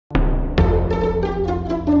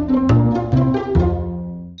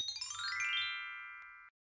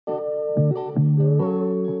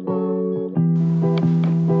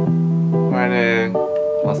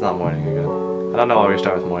don't know why we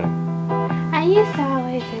start with morning. I used to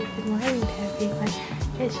always say good morning to everyone.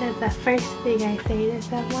 It's just the first thing I say to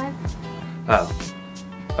someone. Oh.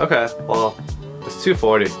 Okay, well, it's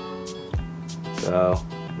 2:40. So,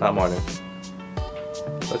 not morning.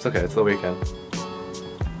 That's okay, it's the weekend.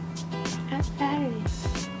 That's Saturday.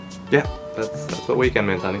 Yeah, that's what weekend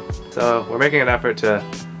means, honey. So, we're making an effort to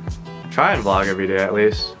try and vlog every day at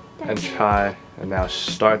least. And try and now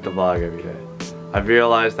start the vlog every day. I've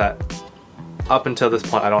realized that up until this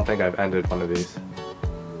point, I don't think I've ended one of these.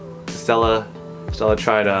 Stella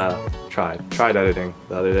tried editing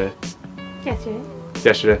the other day.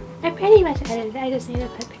 Yesterday. I pretty much edited. I just need to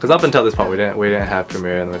put. Because up until this point, we didn't have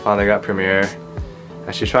Premiere, and we finally got Premiere,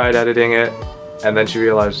 and she tried editing it, and then she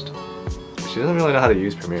realized she doesn't really know how to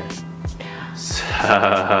use Premiere. So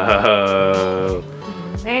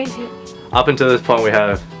up until this point, we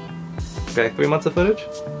have like 3 months of footage.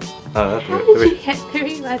 How did you get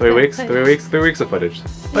 3 months? 3 weeks. 3 weeks. 3 weeks of footage.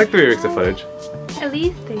 Like 3 weeks of footage. At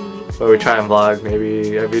least 3 weeks. But we try and vlog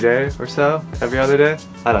maybe every day or so, every other day.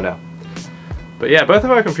 I don't know. But yeah, both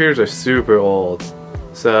of our computers are super old.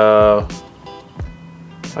 So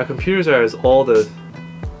our computers are as old as,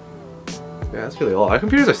 yeah, that's really old. Our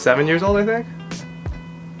computers are 7 years old, I think.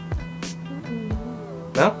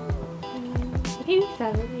 No? Maybe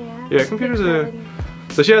 7, yeah. Yeah, computers are.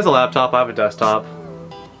 So she has a laptop. I have a desktop.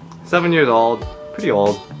 7 years old. Pretty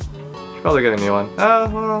old. Should probably get a new one. Oh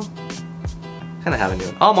well. Kind of have a new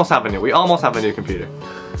one. Almost have a new. We almost have a new computer.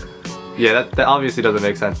 Yeah, that obviously doesn't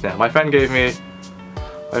make sense now. My friend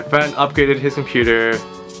upgraded his computer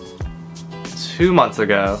 2 months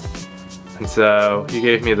ago, and so he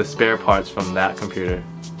gave me the spare parts from that computer.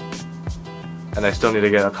 And I still need to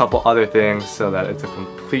get a couple other things so that it's a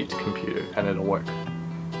complete computer and it'll work.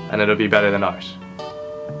 And it'll be better than ours.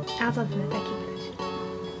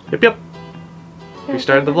 Yep. We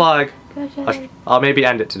started the vlog. I'll maybe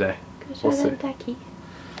end it today. We'll see.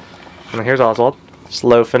 And here's Oswald, just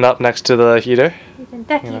loafing up next to the heater. He's in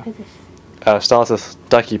ducky position. Oh, Stella's this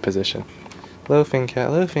ducky position. Loafing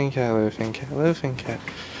cat, loafing cat, loafing cat, loafing cat.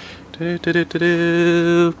 Do do do do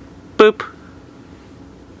do. Boop.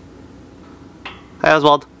 Hi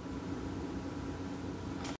Oswald.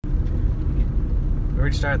 We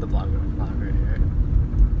already started the vlog right here.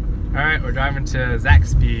 Alright, we're driving to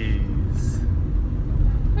Zaxb'ys.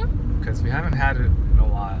 Because we haven't had it in a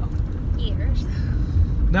while. Years.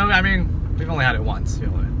 No, I mean, we've only had it once, you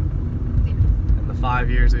know. In the 5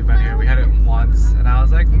 years we've been here, we had it once, and I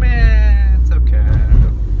was like, man, it's okay.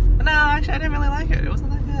 But no, actually I didn't really like it. It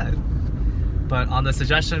wasn't that good. But on the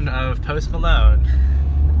suggestion of Post Malone,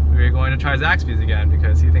 we were going to try Zaxby's again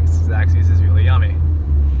because he thinks Zaxby's is really yummy.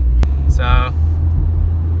 So,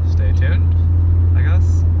 stay tuned, I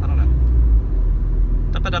guess. I don't know.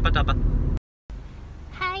 Duppa duppa duppa.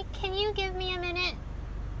 Hi, can you give me a minute?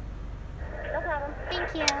 No problem.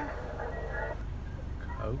 Thank you.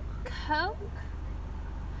 Coke? Coke?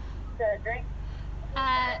 A drink?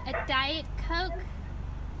 A Diet Coke?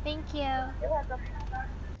 Thank you. You're welcome.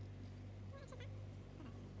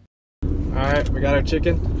 Alright, we got our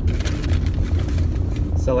chicken.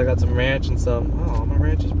 Stella got some ranch and some. Oh, my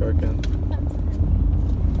ranch is broken.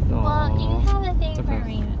 Well, you have a thing okay. for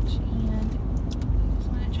ranch, and I just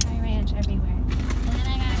want to try ranch everywhere. And then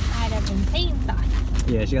I got a side of insane sauce.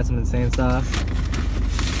 Yeah, she got some insane sauce.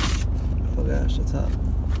 Oh gosh, it's hot.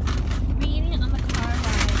 Are you eating it on the car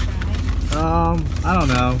while I drive? I don't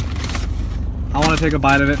know. I want to take a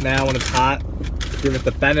bite of it now when it's hot. Give it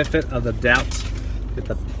the benefit of the doubt. Get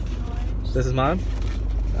the. This is mine?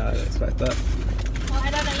 I didn't expect that. Well,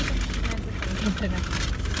 I don't know. You can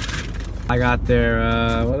I got their,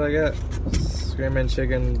 what did I get? Screaming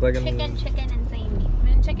chicken, Chicken, insane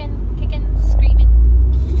meat. Chicken, screaming.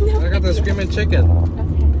 No, I got the screaming chicken.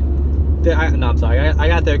 Okay. No, I'm sorry. I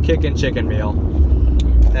got their kickin' chicken meal.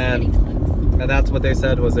 And that's what they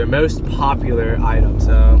said was their most popular item,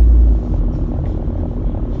 so.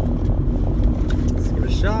 Let's give it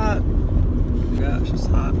a shot. Gosh, it's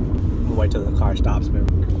hot. We'll wait till the car stops, maybe.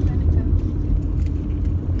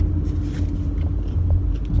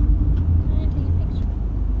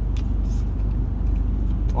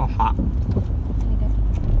 Oh, hot.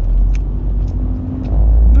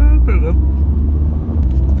 Pretty good.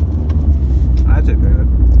 I'd say pretty good.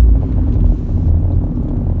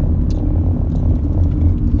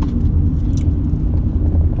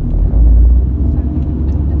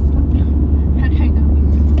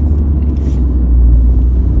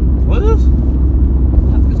 What is this?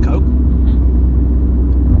 It's Coke?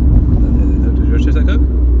 Does yours taste like Coke?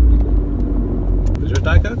 Does yours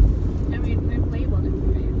Diet Coke? I mean, they've labeled it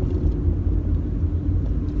for you.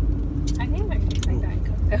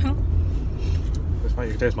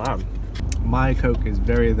 My Coke is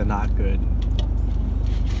very the not good.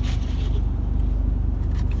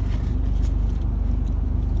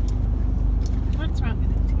 What's wrong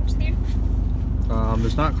with it? Too much there?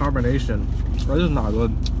 It's not carbonation. This is not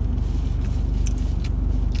good.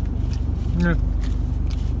 Yeah.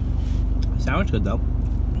 Sandwich good though.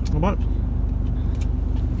 How about it?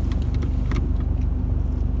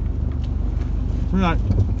 Right.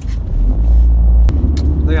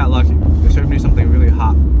 They got lucky. They served me something really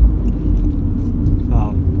hot.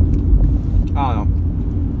 I don't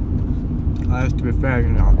know. To be fair, you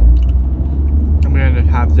know, I'm gonna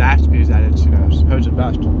have Zaxb'ys at its, you know, supposed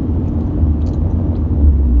best.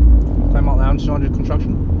 Claremont Lounge is under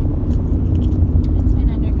construction. It's been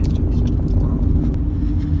under construction.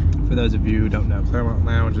 For those of you who don't know, Claremont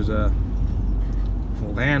Lounge is a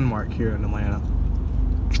landmark here in Atlanta.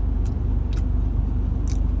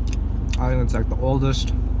 I think it's like the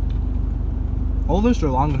oldest or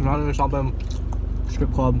longest running something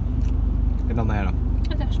strip club in Atlanta.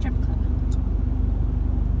 It's a strip club.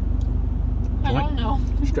 I don't know.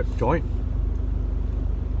 Strip joint?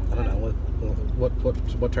 I don't know.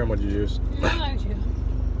 What term would you use?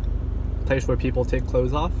 Place where people take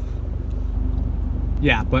clothes off?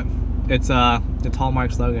 Yeah, but its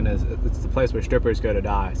hallmark slogan is it's the place where strippers go to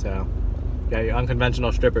die. So yeah, your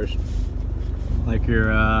unconventional strippers, like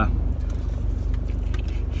your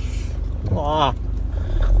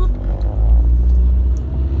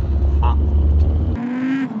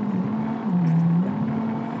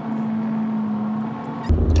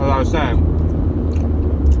as I was saying,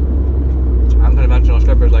 unconventional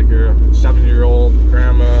strippers like your 70-year-old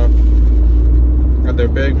grandma at their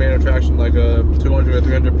big main attraction, like a 200 or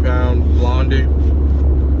 300 pound blondie.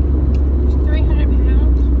 300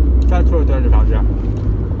 pounds? That's 200 or 300 pounds, yeah.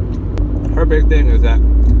 Her big thing is that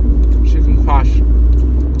she can crush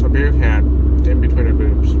a beer can in between her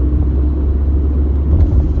boobs.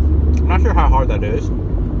 I'm not sure how hard that is. Do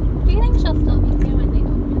you think she'll still be there when they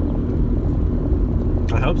open?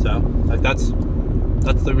 I hope so. Like that's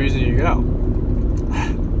the reason you go. I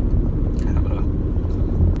don't know.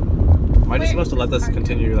 Am I just supposed to let this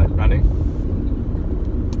continue like running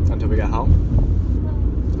until we get home?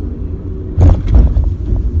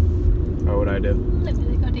 Or what would I do? Let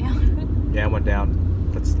me go down. Yeah, I went down.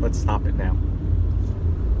 Let's stop it now.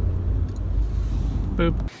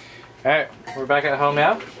 Boop. Alright, we're back at home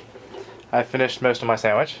now. I finished most of my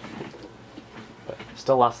sandwich, but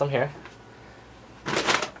still left some here.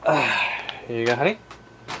 Here you go, honey.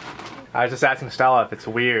 I was just asking Stella if it's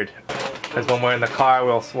weird, because when we're in the car,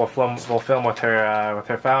 we'll film with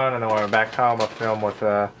her phone, and then when we're back home, we'll film with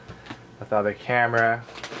the other camera.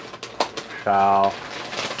 So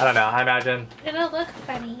I don't know. I imagine It'll look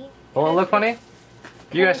funny. will it look funny?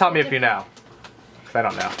 You guys tell me if you know, because I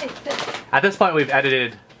don't know. At this point, we've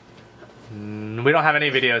edited. We don't have any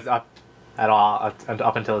videos up at all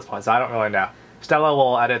up until this point, so I don't really know. Stella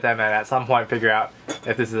will edit them and at some point figure out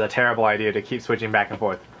if this is a terrible idea to keep switching back and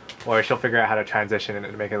forth, or she'll figure out how to transition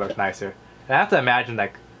and make it look nicer. And I have to imagine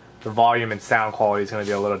like the volume and sound quality is going to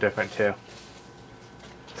be a little different too.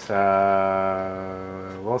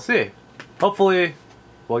 So we'll see. Hopefully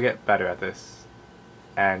we'll get better at this,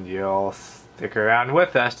 and you'll stick around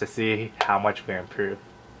with us to see how much we improve.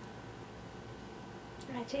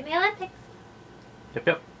 Watching the Olympics.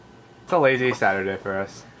 Yep. It's a lazy Saturday for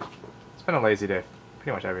us. It's been a lazy day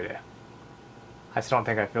pretty much every day. I still don't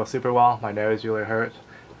think I feel super well. My nose really hurts.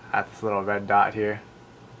 I have this little red dot here.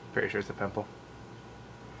 Pretty sure it's a pimple.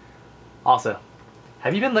 Also,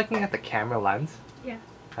 have you been looking at the camera lens? Yeah.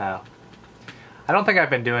 Oh. I don't think I've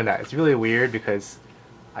been doing that. It's really weird because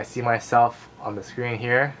I see myself on the screen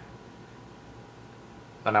here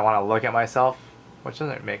and I want to look at myself, which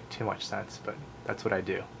doesn't make too much sense, but that's what I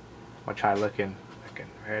do. I'm going to try looking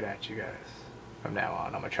right at you guys from now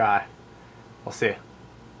on. I'm going to try. We'll see.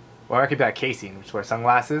 Or I could be like Casey and just wear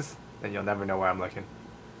sunglasses, then you'll never know where I'm looking.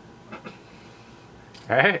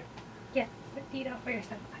 Alright? Yes, but you don't wear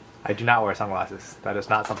sunglasses. I do not wear sunglasses. That is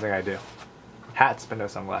not something I do. Hats, but no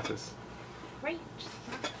sunglasses. Great.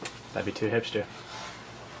 That'd be too hipster.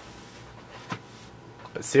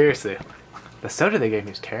 But seriously, the soda they gave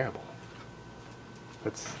me is terrible.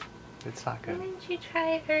 It's not good. Why didn't you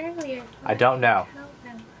try it earlier? I don't know. I don't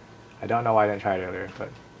know. I don't know why I didn't try it earlier, but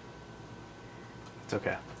it's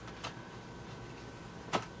okay.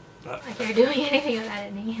 Like you're doing anything about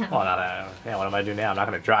it now. Well, not that. Yeah, what am I gonna do now? I'm not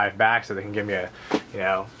gonna drive back so they can give me a,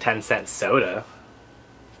 10-cent soda.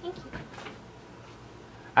 Thank you.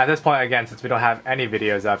 At this point, again, since we don't have any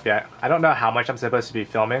videos up yet, I don't know how much I'm supposed to be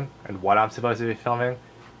filming and what I'm supposed to be filming.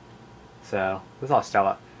 So this is all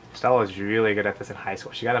Stella. Stella was really good at this in high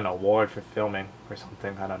school. She got an award for filming or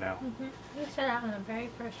something. I don't know. You said that on the very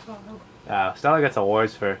first photo. Stella gets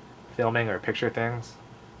awards for filming or picture things.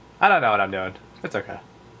 I don't know what I'm doing. It's okay.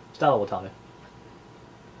 Stella will tell me.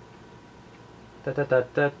 Da da da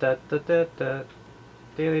da da da da da.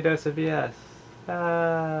 Daily dose of BS.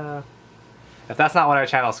 If that's not what our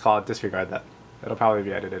channel's called, disregard that. It'll probably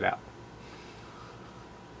be edited out.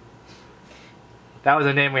 That was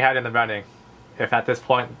a name we had in the running. If at this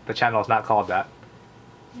point the channel is not called that.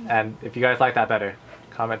 And if you guys like that better,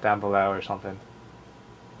 comment down below or something.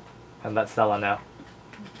 And let Stella know.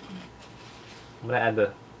 I'm gonna add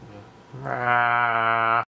the...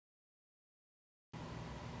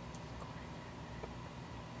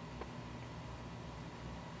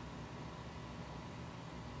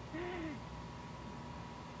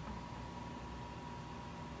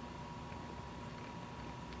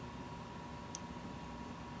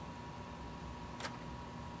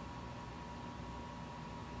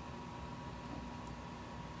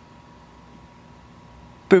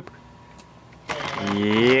 Boop.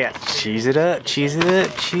 Yeah, cheese it up, cheese it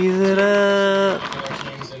up, cheese it up.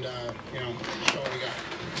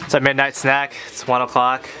 It's a midnight snack. It's 1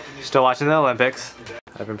 o'clock. Still watching the Olympics.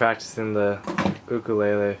 I've been practicing the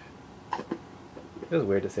ukulele. It was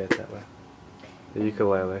weird to say it that way. The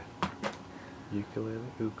ukulele. Ukulele,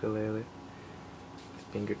 ukulele.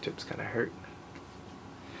 Fingertips kind of hurt.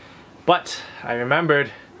 But I remembered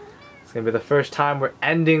it's gonna be the first time we're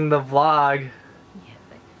ending the vlog.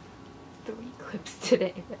 Clips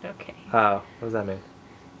today, but okay. Oh, what does that mean?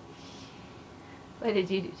 What did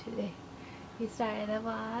you do today? You started a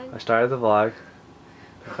vlog? I started the vlog.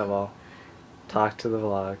 Well, talked to the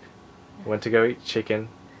vlog. Went to go eat chicken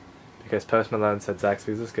because Post Malone said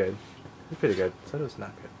Zaxb'ys was good. It was pretty good. Said it was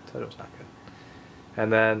not good. Said it was not good.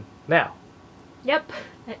 And then now. Yep,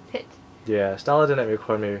 that's it. Yeah, Stella didn't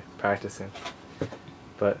record me practicing,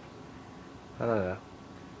 but I don't know.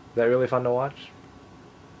 Is that really fun to watch?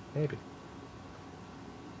 Maybe.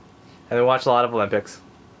 And we watched a lot of Olympics.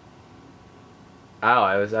 Oh,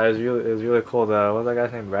 it was really cool though. What was that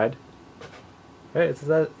guy's name? Red? Right? Is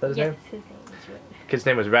that his name? Yes, his name is Red. Kid's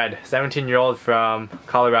name was Red. 17-year-old from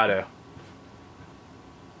Colorado.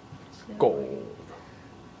 Gold.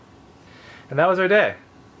 And that was our day.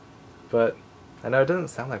 But I know it doesn't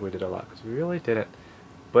sound like we did a lot because we really didn't.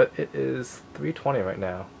 But it is 3:20 right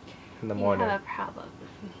now in the morning. You have a problem.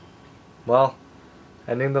 Well,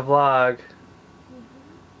 ending the vlog.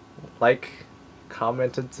 Like,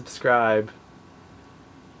 comment, and subscribe.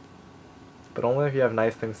 But only if you have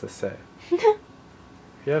nice things to say. If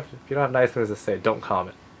you don't have nice things to say, don't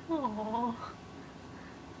comment. Aww.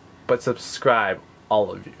 But subscribe,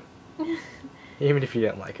 all of you. Even if you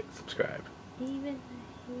didn't like it, subscribe. Even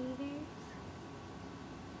the haters?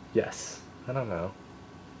 Yes. I don't know.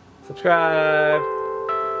 Subscribe!